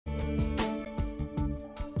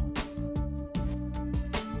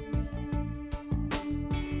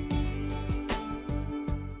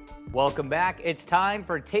Welcome back. It's time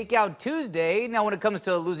for Takeout Tuesday. Now, when it comes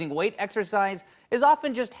to losing weight, exercise is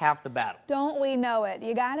often just half the battle. Don't we know it?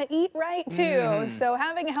 You gotta eat right too. So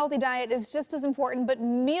having a healthy diet is just as important, but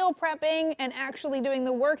meal prepping and actually doing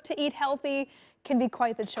the work to eat healthy can be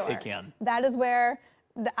quite the chore. It can. That is where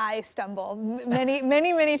I stumble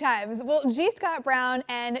many times. Well, G. Scott Brown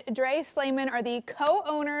and Dre Slayman are the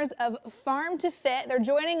co-owners of Farm to Fit. They're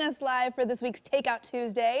joining us live for this week's Takeout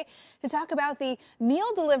Tuesday to talk about the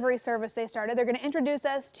meal delivery service they started. They're going to introduce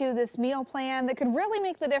us to this meal plan that could really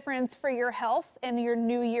make the difference for your health and your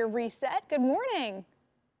New Year reset. Good morning.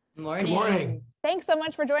 Morning. Good morning. Thanks so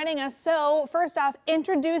much for joining us. So first off,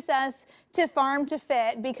 introduce us to Farm to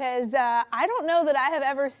Fit, because I don't know that I have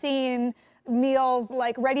ever seen meals,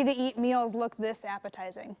 like ready-to-eat meals, look this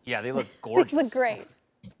appetizing. Yeah, they look gorgeous. These look great.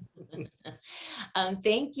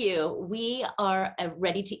 Thank you. We are a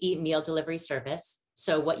ready-to-eat meal delivery service.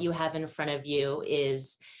 So what you have in front of you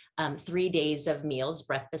is 3 days of meals,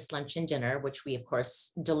 breakfast, lunch, and dinner, which we, of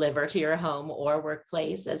course, deliver to your home or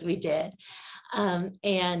workplace, as we did.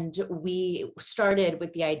 And we started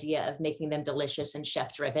with the idea of making them delicious and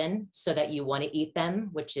chef-driven so that you want to eat them,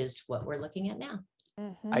 which is what we're looking at now.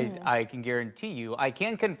 I can guarantee you, I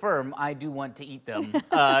can confirm, I do want to eat them.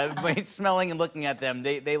 By smelling and looking at them,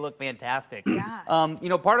 they look fantastic. Yeah. You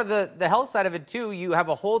know, part of the health side of it too, you have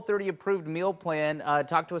a Whole30 approved meal plan.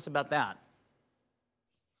 Talk to us about that.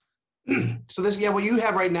 So what you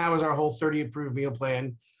have right now is our Whole30 approved meal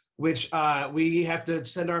plan, which we have to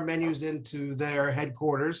send our menus into their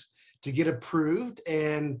headquarters to get approved,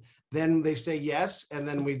 and then they say yes, and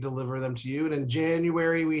then we deliver them to you. And in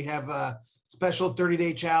January, we have a special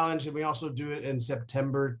 30-day challenge, and we also do it in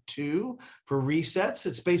September too for resets.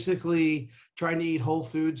 It's basically trying to eat whole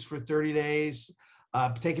foods for 30 days,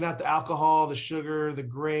 taking out the alcohol, the sugar, the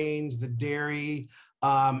grains, the dairy,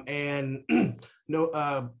 and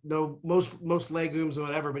most legumes or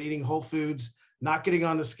whatever, but eating whole foods, not getting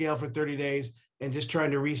on the scale for 30 days, and just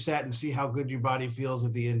trying to reset and see how good your body feels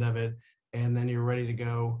at the end of it, and then you're ready to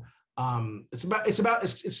go.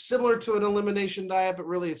 It's similar to an elimination diet, but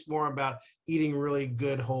really it's more about eating really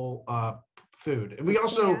good whole food. And we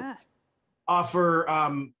also offer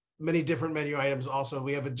many different menu items. Also,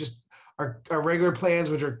 we have just our regular plans,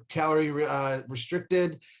 which are calorie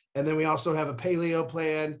restricted, and then we also have a paleo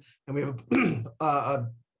plan, and we have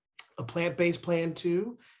a plant-based plan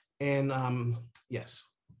too. And yes.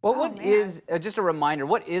 Well, what is, just a reminder,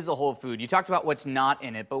 what is a whole food? You talked about what's not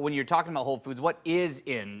in it, but when you're talking about whole foods, what is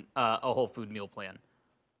in a whole food meal plan?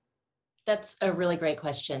 That's a really great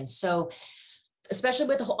question. So especially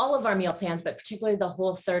with all of our meal plans, but particularly the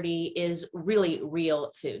Whole30 is really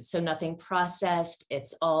real food. So nothing processed.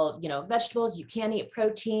 It's all, vegetables. You can eat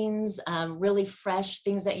proteins, really fresh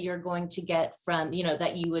things that you're going to get from,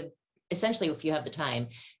 that you would essentially, if you have the time,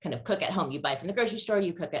 kind of cook at home. You buy from the grocery store,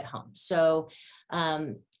 you cook at home. So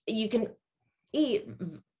you can eat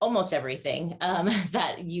almost everything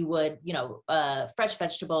that you would, fresh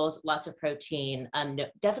vegetables, lots of protein,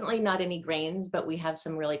 definitely not any grains, but we have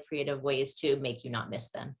some really creative ways to make you not miss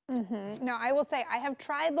them. No, I will say I have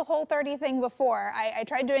tried the Whole30 thing before. I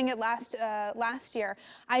tried doing it last year.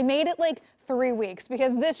 I made it like 3 weeks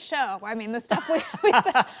because this show, the stuff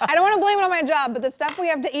I don't want to blame it on my job, but the stuff we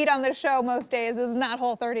have to eat on this show most days is not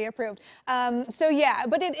Whole30 approved. So yeah,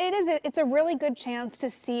 but it's a really good chance to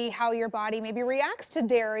see how your body maybe reacts to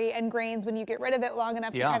dairy and grains when you get rid of it long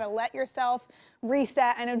enough to kind of let yourself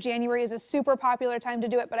reset. I know January is a super popular time to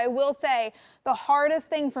do it, but I will say the hardest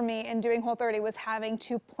thing for me in doing Whole30 was having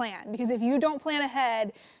to plan, because if you don't plan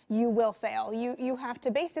ahead, you will fail. You have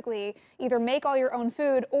to basically either make all your own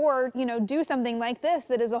food or, do something like this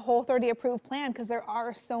that is a Whole30 approved plan, because there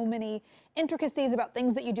are so many intricacies about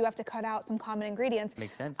things that you do have to cut out, some common ingredients.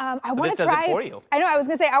 Makes sense. I so want this to does try. It for you. I know. I was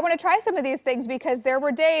gonna say I want to try some of these things, because there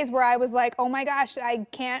were days where I was like, oh my gosh, I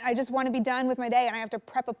can't. I just want to be done with my day, and I have to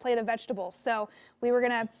prep a plate of vegetables. So we were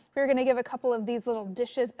gonna give a couple of these little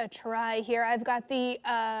dishes a try here. I've got the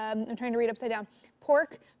I'm trying to read upside down.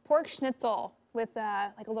 Pork schnitzel with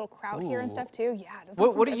like a little kraut here and stuff too. Yeah.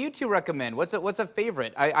 What do you two recommend? What's a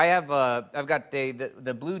favorite? I've got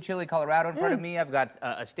the blue chili Colorado in front of me. I've got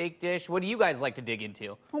a steak dish. What do you guys like to dig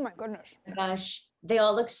into? Oh my goodness. Gosh, they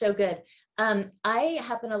all look so good. I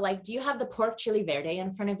happen to like, do you have the pork chili verde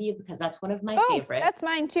in front of you? Because that's one of my favorites. That's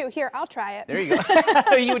mine too. Here, I'll try it. There you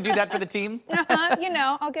go. You would do that for the team?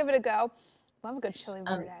 I'll give it a go. Love a good chili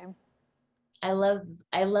verde. I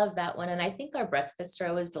love that one. And I think our breakfast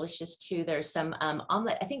throw is delicious too. There's some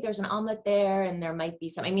omelet. I think there's an omelet there, and there might be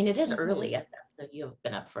some, it is early at that. So you've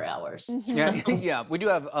been up for hours. So. Yeah, we do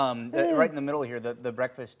have right in the middle here, the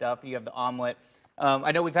breakfast stuff. You have the omelet.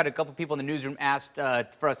 I know we've had a couple people in the newsroom asked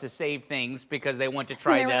for us to save things because they want to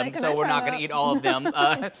try They were them, like, "Can so I we're try not going that?" to eat all of them.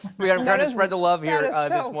 We are trying to is- spread the love here that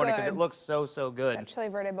is this so morning because it good. looks so good. That chili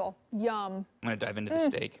verde bowl. Yum. I'm going to dive into the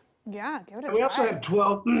steak. Yeah, give it a And we try. also have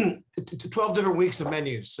 12, 12 different weeks of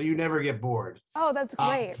menus, so you never get bored. Oh, that's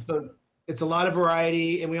great. So it's a lot of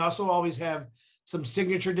variety, and we also always have some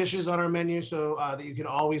signature dishes on our menu, so that you can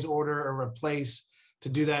always order or replace to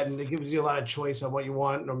do that, and it gives you a lot of choice on what you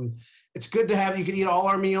want. It's good to have. You can eat all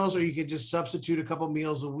our meals, or you could just substitute a couple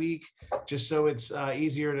meals a week, just so it's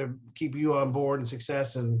easier to keep you on board and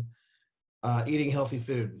success and eating healthy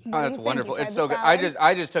food. What Oh, do that's you think? wonderful. You tried It's the so good. salad?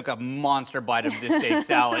 I just took a monster bite of this steak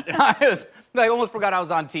salad. I almost forgot I was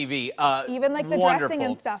on TV. Even like the wonderful. dressing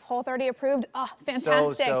and stuff, Whole30 approved. Oh,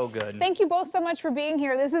 fantastic. So good. Thank you both so much for being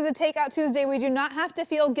here. This is a Takeout Tuesday we do not have to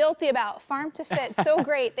feel guilty about. Farm to Fit, so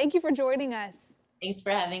great. Thank you for joining us. Thanks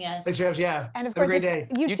for having us. Thanks, Travis. Yeah. And of have a course, great day.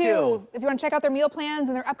 You You too. too. If you want to check out their meal plans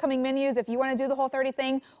and their upcoming menus, if you want to do the Whole30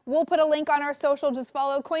 thing, we'll put a link on our social. Just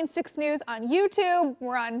follow Coin6 News on YouTube.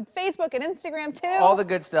 We're on Facebook and Instagram too. All the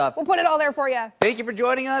good stuff. We'll put it all there for you. Thank you for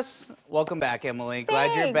joining us. Welcome back, Emily.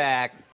 Glad you're Thanks. back.